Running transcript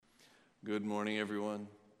Good morning, everyone.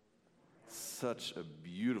 Such a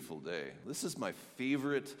beautiful day. This is my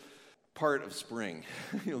favorite part of spring.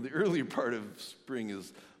 The earlier part of spring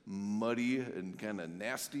is muddy and kind of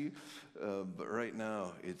nasty, but right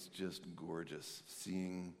now it's just gorgeous,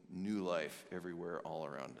 seeing new life everywhere all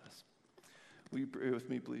around us. Will you pray with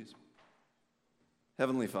me, please?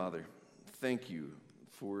 Heavenly Father, thank you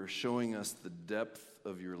for showing us the depth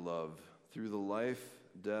of your love through the life,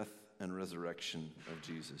 death, and resurrection of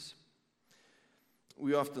Jesus.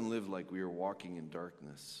 We often live like we are walking in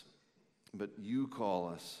darkness, but you call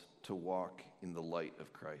us to walk in the light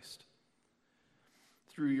of Christ.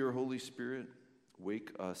 Through your Holy Spirit, wake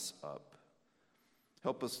us up.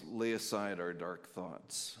 Help us lay aside our dark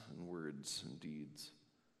thoughts and words and deeds.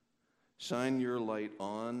 Shine your light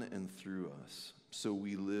on and through us so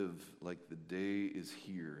we live like the day is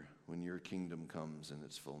here when your kingdom comes in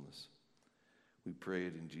its fullness. We pray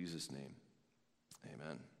it in Jesus' name.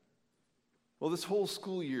 Amen. Well, this whole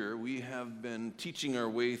school year, we have been teaching our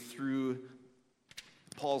way through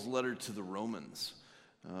Paul's letter to the Romans,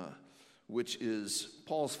 which is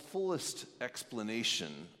Paul's fullest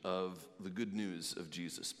explanation of the good news of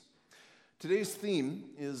Jesus. Today's theme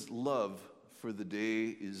is love, for the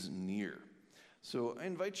day is near. So I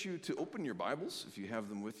invite you to open your Bibles, if you have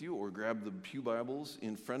them with you, or grab the Pew Bibles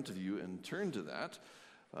in front of you and turn to that.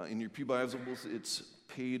 In your Pew Bibles, it's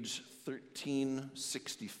page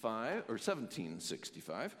 1365 or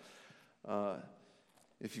 1765.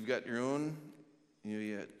 If you've got your own,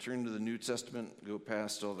 you turn to the New Testament, go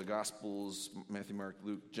past all the Gospels, Matthew, Mark,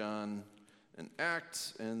 Luke, John, and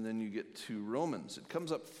Acts, and then you get to Romans. It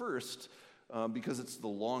comes up first because it's the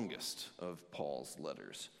longest of Paul's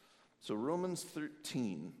letters. So Romans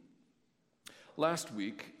 13. Last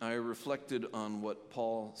week, I reflected on what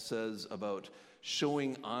Paul says about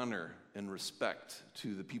showing honor and respect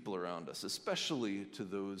to the people around us, especially to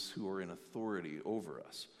those who are in authority over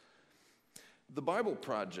us. The Bible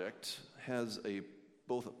Project has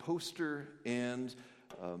both a poster and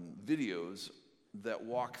videos that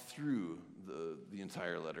walk through the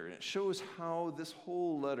entire letter, and it shows how this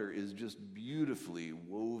whole letter is just beautifully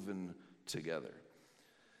woven together.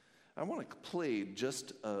 I want to play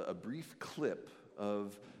just a brief clip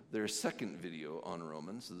of their second video on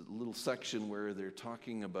Romans, a little section where they're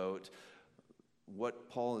talking about what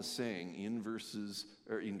Paul is saying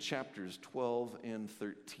in chapters 12 and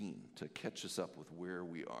 13 to catch us up with where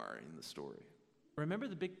we are in the story. Remember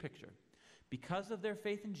the big picture. Because of their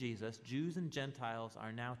faith in Jesus, Jews and Gentiles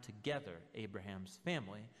are now together Abraham's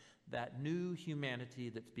family, that new humanity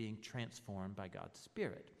that's being transformed by God's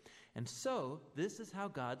Spirit. And so, this is how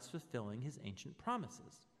God's fulfilling his ancient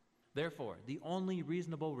promises. Therefore, the only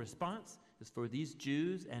reasonable response is for these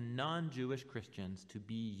Jews and non-Jewish Christians to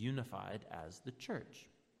be unified as the church.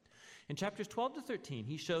 In chapters 12 to 13,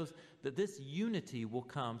 he shows that this unity will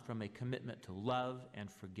come from a commitment to love and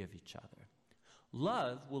forgive each other.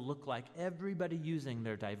 Love will look like everybody using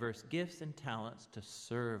their diverse gifts and talents to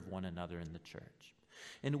serve one another in the church.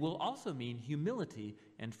 And it will also mean humility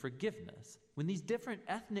and forgiveness. When these different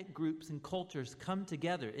ethnic groups and cultures come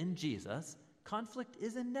together in Jesus, conflict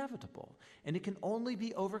is inevitable, and it can only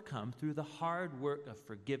be overcome through the hard work of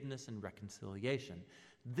forgiveness and reconciliation.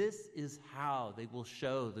 This is how they will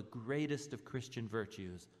show the greatest of Christian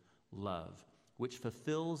virtues, love, which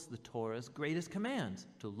fulfills the Torah's greatest commands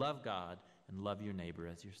to love God and love your neighbor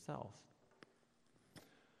as yourself.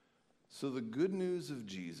 So the good news of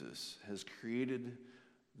Jesus has created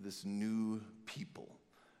this new people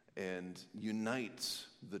and unites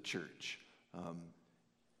the church.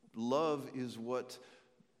 Love is what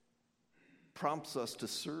prompts us to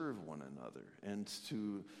serve one another and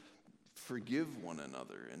to forgive one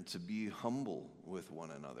another and to be humble with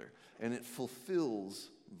one another. And it fulfills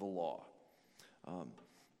the law.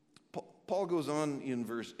 Paul goes on in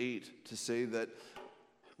verse 8 to say that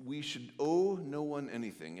we should owe no one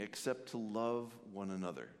anything except to love one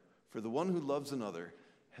another. For the one who loves another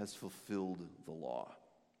has fulfilled the law.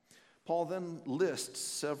 Paul then lists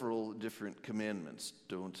several different commandments.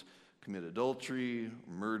 Don't commit adultery,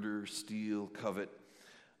 murder, steal, covet.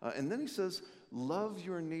 And then he says, love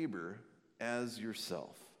your neighbor as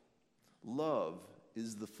yourself. Love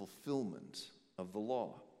is the fulfillment of the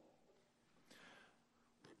law.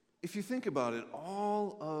 If you think about it,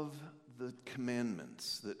 all of the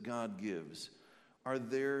commandments that God gives are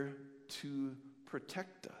there to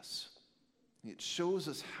protect us. It shows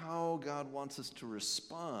us how God wants us to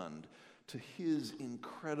respond to his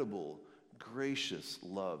incredible, gracious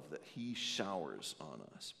love that he showers on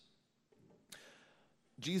us.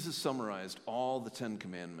 Jesus summarized all the 10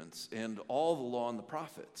 Commandments and all the law and the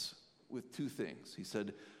prophets with two things. He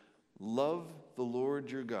said, love the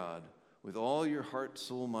Lord your God with all your heart,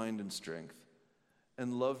 soul, mind, and strength,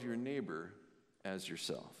 and love your neighbor as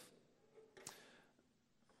yourself.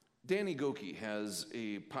 Danny Gokey has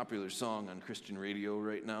a popular song on Christian radio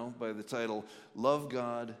right now by the title, Love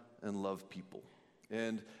God and Love People.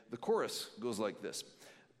 And the chorus goes like this: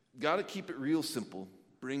 gotta keep it real simple,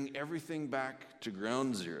 bring everything back to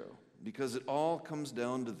ground zero, because it all comes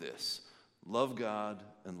down to this: love God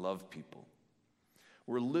and love people.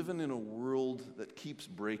 We're living in a world that keeps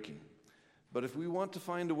breaking, but if we want to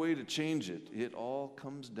find a way to change it, it all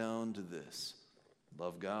comes down to this: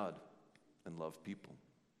 love God and love people.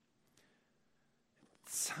 It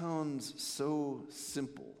sounds so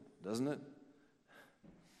simple, doesn't it?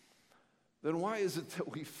 Then why is it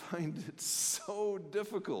that we find it so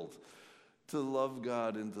difficult to love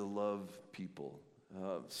God and to love people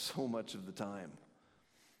so much of the time?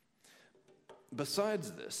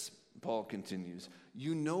 Besides this, Paul continues,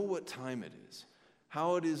 you know what time it is,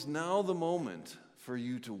 how it is now the moment for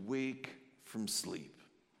you to wake from sleep.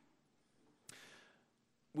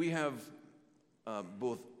 We have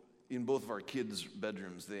in both of our kids'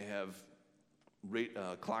 bedrooms, they have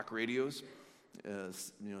clock radios,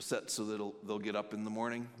 set so that they'll get up in the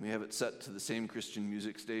morning. We have it set to the same Christian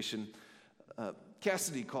music station.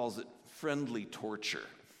 Cassidy calls it friendly torture.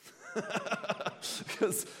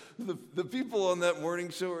 Because the people on that morning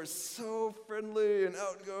show are so friendly and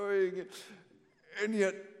outgoing, and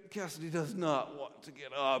yet Cassidy does not want to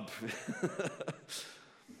get up.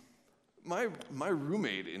 My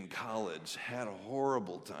roommate in college had a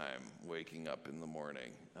horrible time waking up in the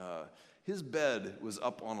morning. His bed was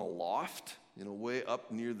up on a loft, way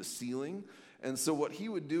up near the ceiling. And so what he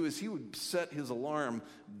would do is he would set his alarm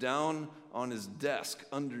down on his desk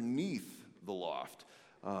underneath the loft.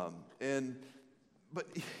 But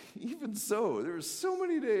even so, there were so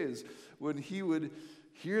many days when he would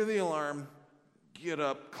hear the alarm, get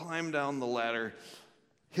up, climb down the ladder,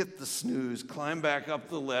 hit the snooze, climb back up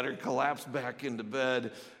the ladder, collapse back into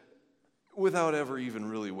bed without ever even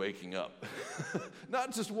really waking up.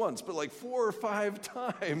 Not just once, but like 4 or 5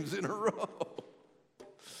 times in a row.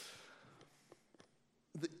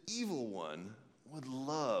 The evil one would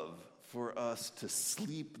love for us to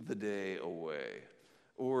sleep the day away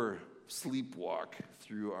or sleepwalk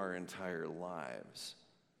through our entire lives.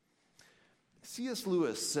 C.S.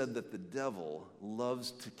 Lewis said that the devil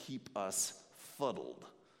loves to keep us fuddled.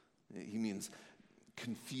 He means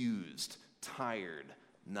confused, tired,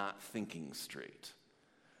 not thinking straight.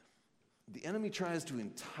 The enemy tries to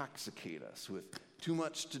intoxicate us with too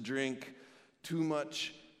much to drink, too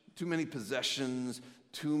many possessions,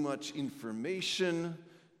 too much information,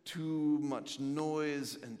 too much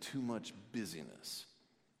noise, and too much busyness.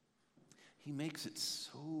 He makes it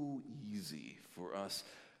so easy for us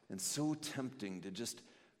and so tempting to just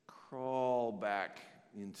crawl back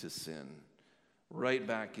into sin, right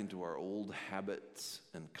back into our old habits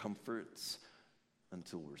and comforts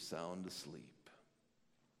until we're sound asleep.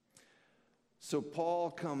 So Paul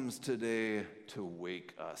comes today to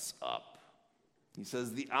wake us up. He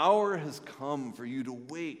says, the hour has come for you to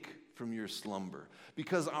wake from your slumber,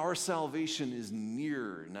 because our salvation is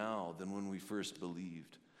nearer now than when we first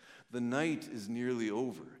believed. The night is nearly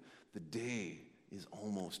over. The day is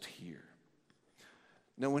almost here.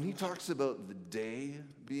 Now, when he talks about the day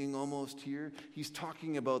being almost here, he's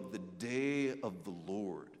talking about the day of the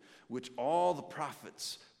Lord, which all the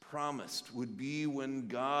prophets promised would be when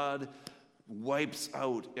God wipes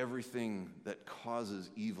out everything that causes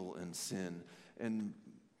evil and sin and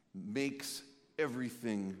makes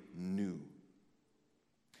everything new.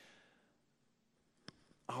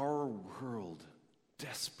 Our world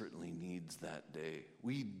desperately needs that day.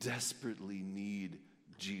 We desperately need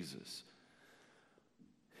Jesus.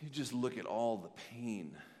 You just look at all the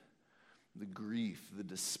pain, the grief, the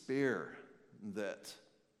despair that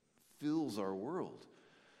fills our world.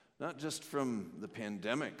 Not just from the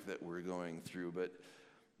pandemic that we're going through, but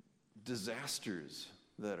disasters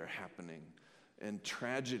that are happening and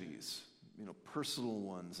tragedies, personal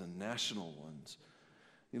ones and national ones.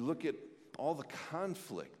 You look at all the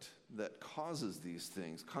conflict that causes these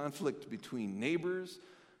things. Conflict between neighbors,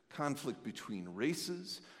 conflict between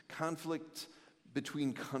races, conflict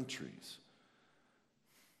between countries.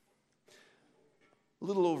 A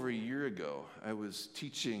little over a year ago, I was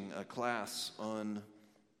teaching a class on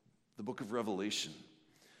the book of Revelation.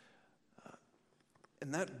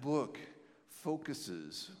 And that book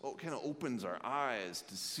kind of opens our eyes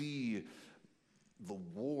to see the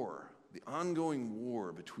war, the ongoing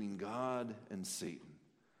war between God and Satan,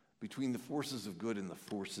 between the forces of good and the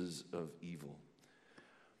forces of evil.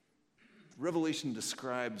 Revelation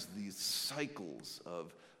describes these cycles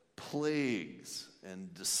of plagues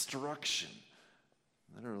and destruction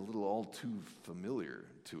that are a little all too familiar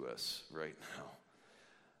to us right now.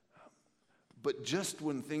 But just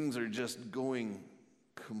when things are just going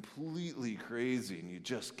completely crazy and you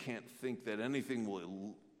just can't think that anything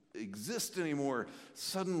will exist anymore,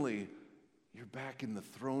 suddenly you're back in the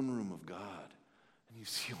throne room of God. And you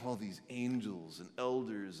see all these angels and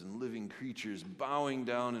elders and living creatures bowing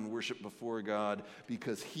down in worship before God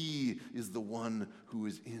because He is the one who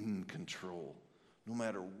is in control, no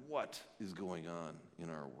matter what is going on in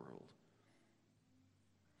our world.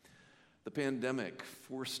 The pandemic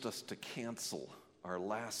forced us to cancel our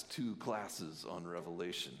last 2 classes on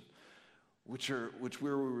Revelation, which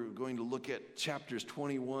where we were going to look at chapters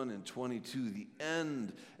 21 and 22, the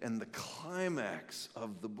end and the climax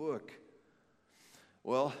of the book.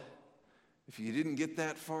 Well, if you didn't get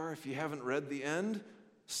that far, if you haven't read the end,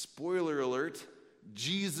 spoiler alert,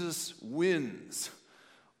 Jesus wins.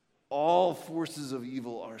 All forces of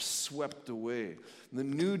evil are swept away. The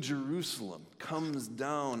new Jerusalem comes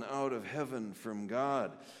down out of heaven from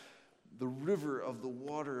God. The river of the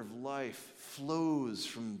water of life flows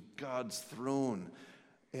from God's throne,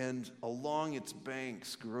 and along its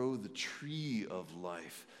banks grow the tree of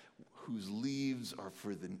life, whose leaves are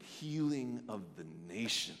for the healing of the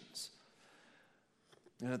nations.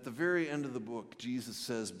 And at the very end of the book, Jesus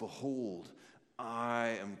says, "Behold,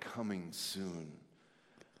 I am coming soon."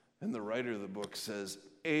 And the writer of the book says,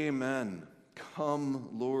 "Amen.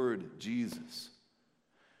 Come, Lord Jesus."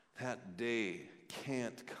 That day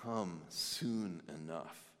can't come soon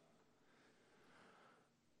enough.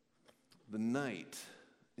 The night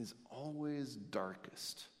is always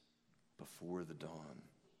darkest before the dawn.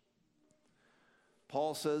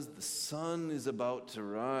 Paul says the sun is about to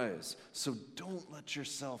rise, so don't let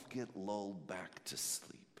yourself get lulled back to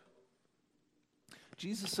sleep.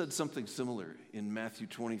 Jesus said something similar in Matthew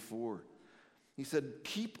 24. He said,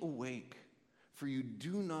 "Keep awake, for you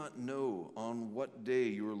do not know on what day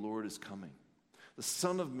your Lord is coming. The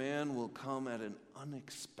Son of Man will come at an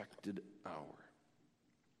unexpected hour."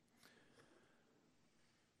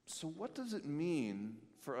 So what does it mean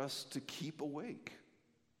for us to keep awake?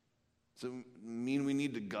 Does it mean we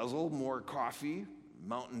need to guzzle more coffee,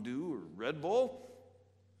 Mountain Dew, or Red Bull?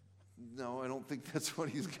 No, I don't think that's what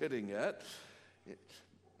he's getting at.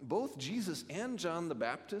 Both Jesus and John the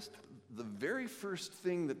Baptist, the very first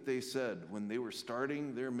thing that they said when they were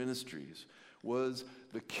starting their ministries was,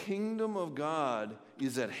 "The kingdom of God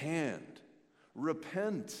is at hand.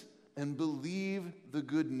 Repent and believe the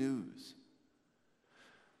good news."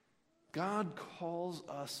 God calls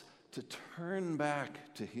us to turn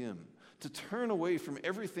back to Him, to turn away from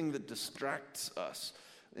everything that distracts us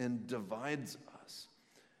and divides us,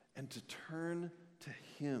 and to turn to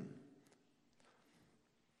Him.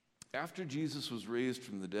 After Jesus was raised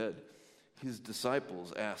from the dead, His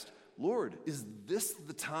disciples asked, "Lord, is this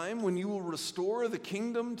the time when you will restore the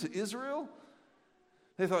kingdom to Israel?"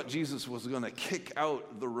 They thought Jesus was going to kick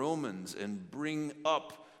out the Romans and bring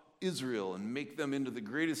up Israel and make them into the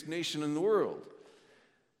greatest nation in the world.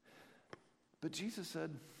 But Jesus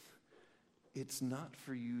said, "It's not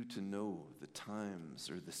for you to know the times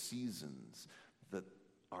or the seasons that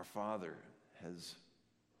our Father has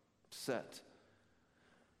set,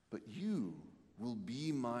 but you will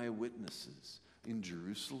be my witnesses in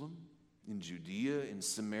Jerusalem, in Judea, in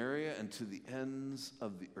Samaria, and to the ends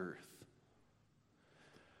of the earth."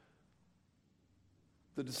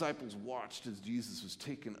 The disciples watched as Jesus was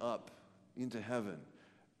taken up into heaven,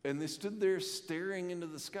 and they stood there staring into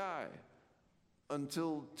the sky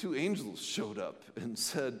until 2 angels showed up and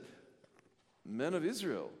said, "Men of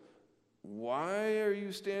Israel, why are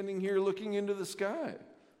you standing here looking into the sky?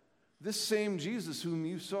 This same Jesus whom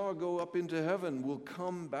you saw go up into heaven will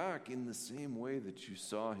come back in the same way that you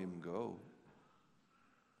saw him go."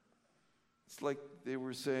 It's like they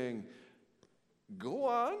were saying, "Go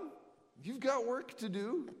on, you've got work to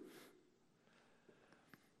do."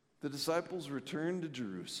 The disciples returned to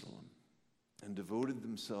Jerusalem and devoted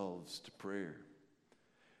themselves to prayer.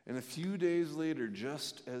 And a few days later,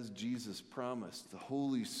 just as Jesus promised, the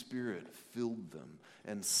Holy Spirit filled them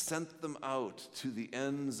and sent them out to the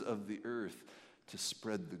ends of the earth to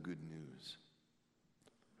spread the good news.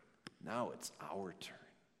 Now it's our turn.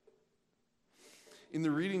 In the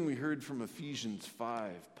reading we heard from Ephesians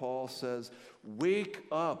 5, Paul says, "Wake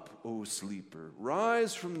up, O sleeper,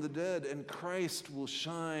 rise from the dead, and Christ will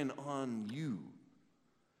shine on you."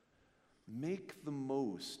 Make the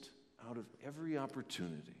most out of every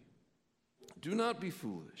opportunity. Do not be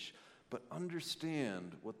foolish, but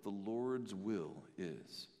understand what the Lord's will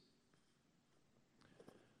is.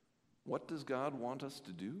 What does God want us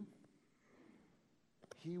to do?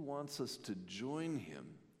 He wants us to join him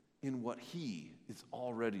in what he is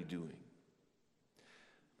already doing.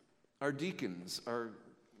 Our deacons are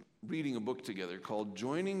reading a book together called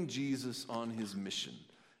Joining Jesus on His Mission: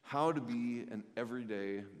 How to Be an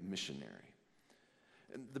Everyday Missionary.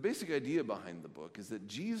 And the basic idea behind the book is that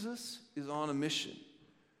Jesus is on a mission,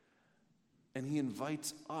 and he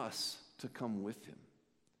invites us to come with him.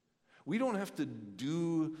 We don't have to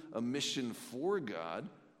do a mission for God.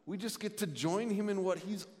 We just get to join him in what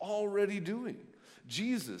he's already doing.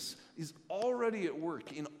 Jesus is already at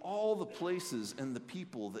work in all the places and the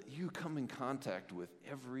people that you come in contact with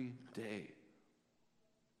every day.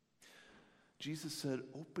 Jesus said,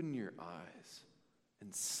 "Open your eyes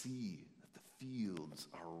and see that the fields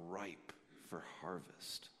are ripe for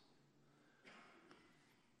harvest."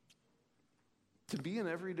 To be an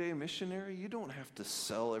everyday missionary, you don't have to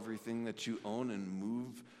sell everything that you own and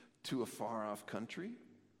move to a far-off country.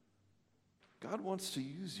 God wants to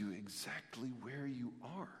use you exactly where you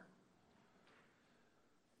are.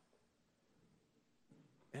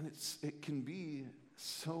 And it can be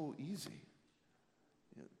so easy.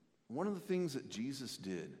 One of the things that Jesus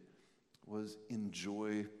did was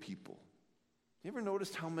enjoy people. You ever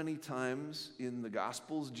noticed how many times in the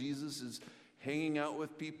Gospels Jesus is hanging out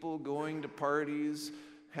with people, going to parties,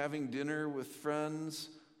 having dinner with friends,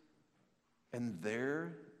 and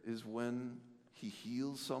there is when he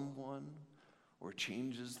heals someone or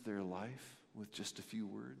changes their life with just a few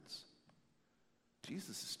words?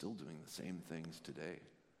 Jesus is still doing the same things today.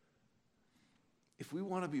 If we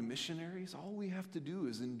want to be missionaries, all we have to do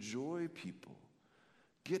is enjoy people,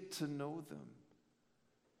 get to know them,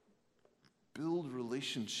 build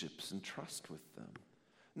relationships and trust with them.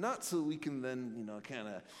 Not so we can then, kind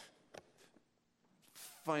of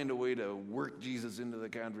find a way to work Jesus into the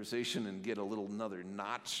conversation and get another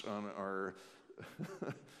notch on our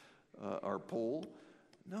our pole.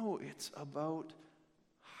 No, it's about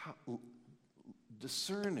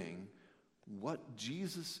discerning what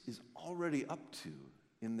Jesus is already up to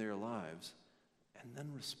in their lives and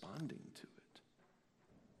then responding to it.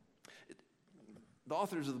 The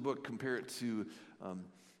authors of the book compare it to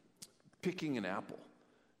picking an apple.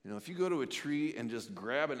 If you go to a tree and just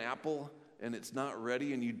grab an apple and it's not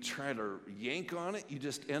ready and you try to yank on it, you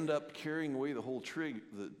just end up carrying away the whole twig,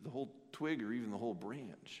 the whole twig or even the whole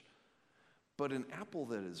branch. But an apple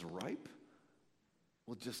that is ripe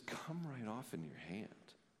will just come right off in your hand.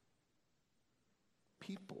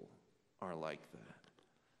 People are like that.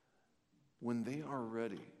 When they are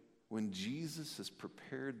ready, when Jesus has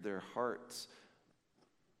prepared their hearts,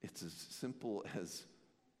 it's as simple as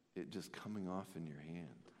it just coming off in your hand.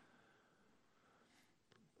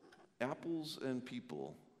 Apples and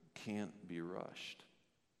people can't be rushed.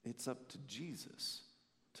 It's up to Jesus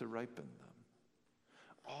to ripen them.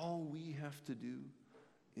 All we have to do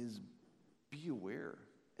is be aware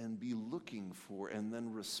and be looking for and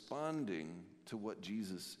then responding to what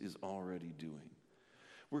Jesus is already doing.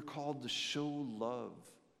 We're called to show love,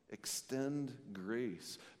 extend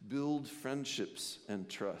grace, build friendships and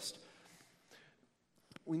trust.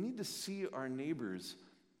 We need to see our neighbors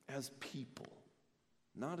as people,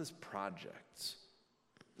 not as projects.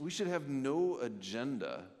 We should have no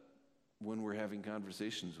agenda when we're having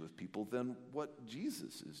conversations with people than what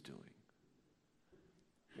Jesus is doing.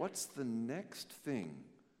 What's the next thing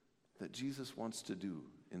that Jesus wants to do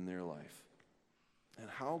in their life? And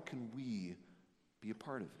how can we be a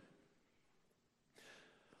part of it?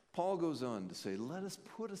 Paul goes on to say, let us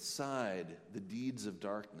put aside the deeds of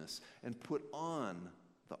darkness and put on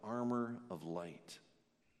the armor of light.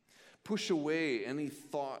 Push away any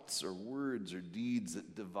thoughts or words or deeds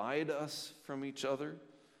that divide us from each other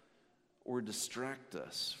or distract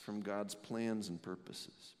us from God's plans and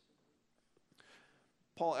purposes.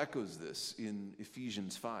 Paul echoes this in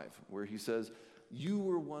Ephesians 5, where he says, "You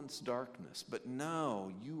were once darkness, but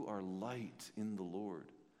now you are light in the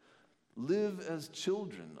Lord. Live as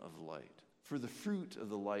children of light, for the fruit of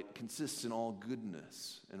the light consists in all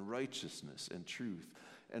goodness and righteousness and truth,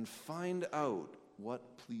 and find out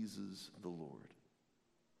what pleases the Lord."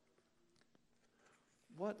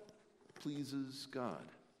 What pleases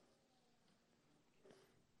God?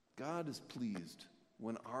 God is pleased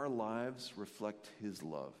when our lives reflect his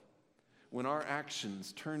love, when our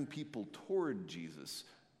actions turn people toward Jesus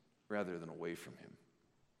rather than away from him.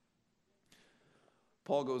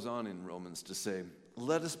 Paul goes on in Romans to say,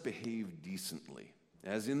 let us behave decently,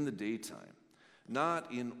 as in the daytime,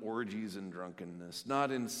 not in orgies and drunkenness,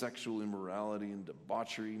 not in sexual immorality and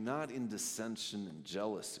debauchery, not in dissension and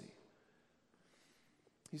jealousy.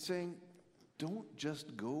 He's saying, don't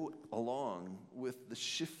just go along with the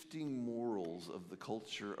shifting morals of the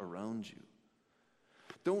culture around you.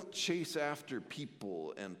 Don't chase after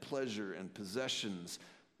people and pleasure and possessions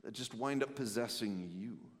that just wind up possessing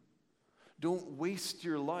you. Don't waste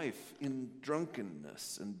your life in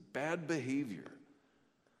drunkenness and bad behavior.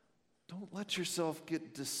 Don't let yourself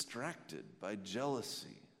get distracted by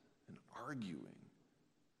jealousy and arguing.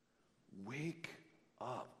 Wake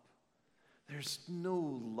up. There's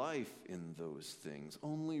no life in those things,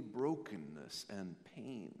 only brokenness and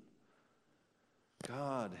pain.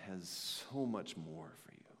 God has so much more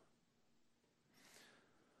for you.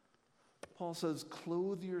 Paul says,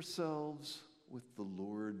 clothe yourselves with the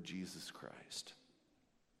Lord Jesus Christ.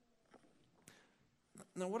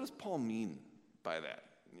 Now, what does Paul mean by that?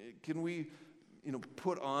 Can we,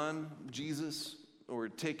 put on Jesus or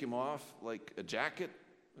take him off like a jacket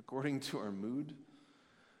according to our mood?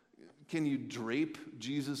 Can you drape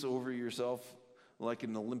Jesus over yourself like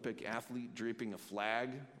an Olympic athlete draping a flag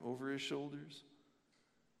over his shoulders?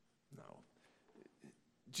 No.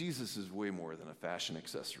 Jesus is way more than a fashion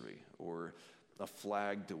accessory or a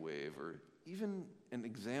flag to wave or even an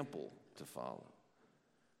example to follow.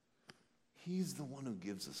 He's the one who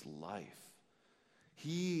gives us life.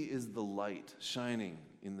 He is the light shining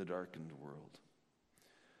in the darkened world.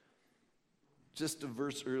 Just a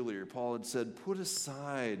verse earlier, Paul had said, put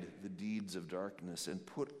aside the deeds of darkness and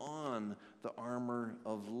put on the armor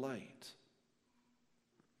of light.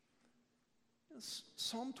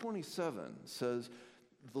 Psalm 27 says,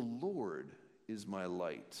 the Lord is my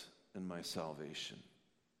light and my salvation.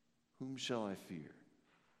 Whom shall I fear?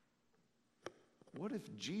 What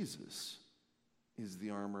if Jesus is the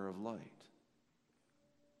armor of light?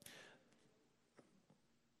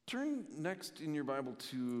 Turn next in your Bible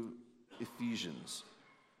to Ephesians.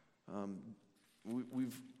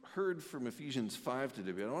 We've heard from Ephesians 5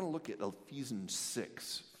 today, but I want to look at Ephesians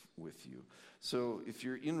 6 with you. So if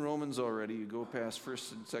you're in Romans already, you go past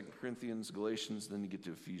 1st and 2nd Corinthians, Galatians, then you get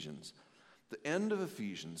to Ephesians. The end of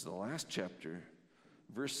Ephesians, the last chapter,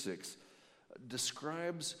 verse 6,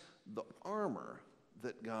 describes the armor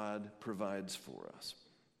that God provides for us.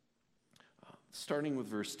 Starting with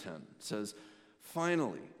verse 10, it says,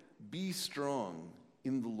 finally, be strong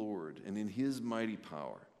in the Lord and in his mighty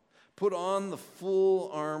power. Put on the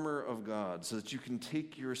full armor of God so that you can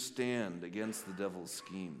take your stand against the devil's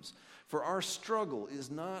schemes. For our struggle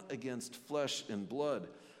is not against flesh and blood,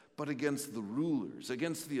 but against the rulers,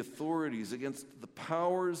 against the authorities, against the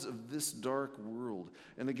powers of this dark world,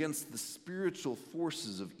 and against the spiritual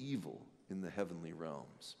forces of evil in the heavenly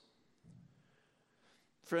realms.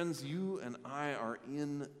 Friends, you and I are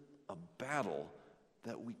in a battle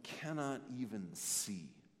that we cannot even see.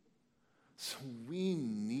 So we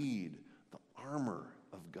need the armor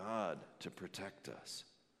of God to protect us.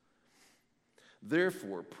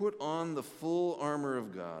 Therefore, put on the full armor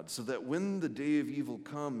of God, so that when the day of evil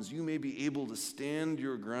comes, you may be able to stand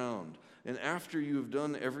your ground, and after you have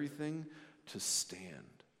done everything, to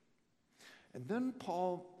stand. And then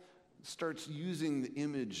Paul starts using the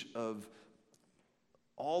image of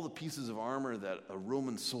all the pieces of armor that a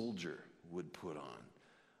Roman soldier would put on.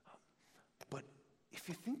 But if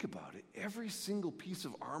you think about it, every single piece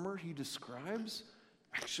of armor he describes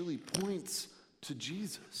actually points to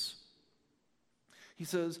Jesus. He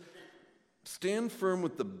says, stand firm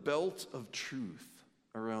with the belt of truth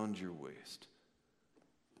around your waist.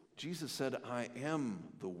 Jesus said, I am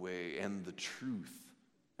the way and the truth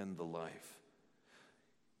and the life.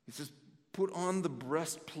 He says, put on the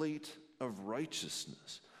breastplate of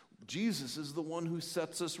righteousness. Jesus is the one who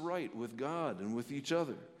sets us right with God and with each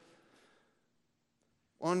other.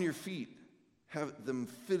 On your feet, have them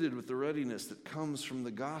fitted with the readiness that comes from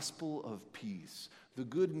the gospel of peace, the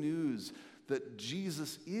good news that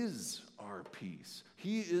Jesus is our peace.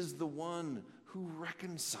 He is the one who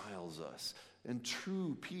reconciles us, and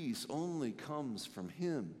true peace only comes from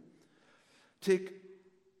him.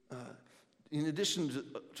 In addition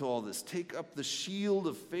to all this, take up the shield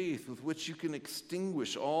of faith with which you can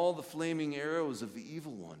extinguish all the flaming arrows of the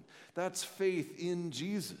evil one. That's faith in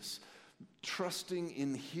Jesus, trusting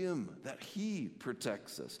in him that he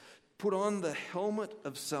protects us. Put on the helmet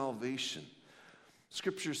of salvation.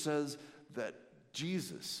 Scripture says that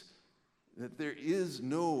Jesus, that there is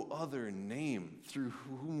no other name through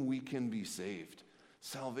whom we can be saved.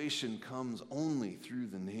 Salvation comes only through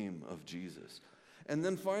the name of Jesus. And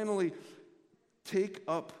then finally, take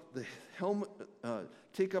up the helmet,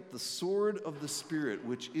 take up the sword of the Spirit,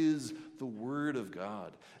 which is the Word of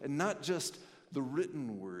God. And not just the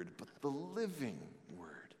written word, but the living word.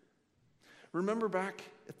 Remember back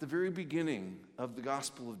at the very beginning of the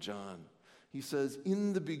Gospel of John, he says,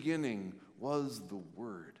 in the beginning was the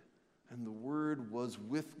Word, and the Word was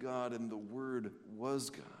with God, and the Word was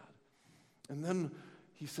God. And then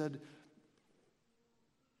He said,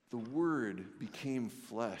 the Word became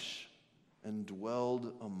flesh and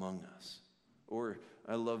dwelled among us. Or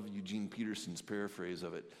I love Eugene Peterson's paraphrase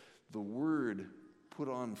of it. The Word put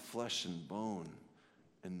on flesh and bone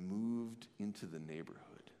and moved into the neighborhood.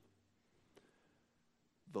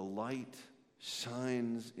 The light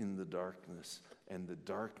shines in the darkness, and the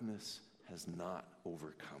darkness has not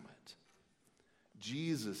overcome it.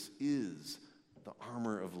 Jesus is the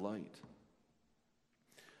armor of light.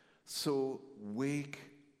 So wake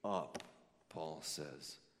up, Paul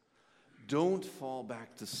says. Don't fall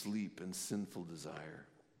back to sleep and sinful desire.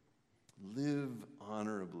 Live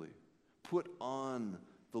honorably. Put on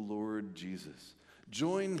the Lord Jesus.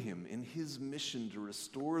 Join him in his mission to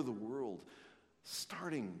restore the world,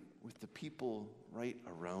 starting with the people right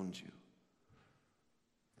around you.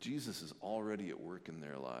 Jesus is already at work in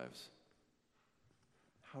their lives.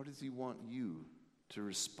 How does he want you to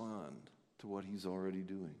respond to what he's already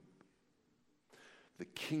doing? The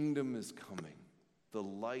kingdom is coming. The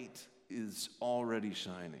light is already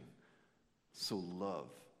shining. So love,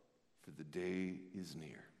 for the day is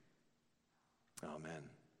near. Amen.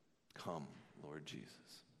 Come, Lord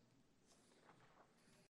Jesus.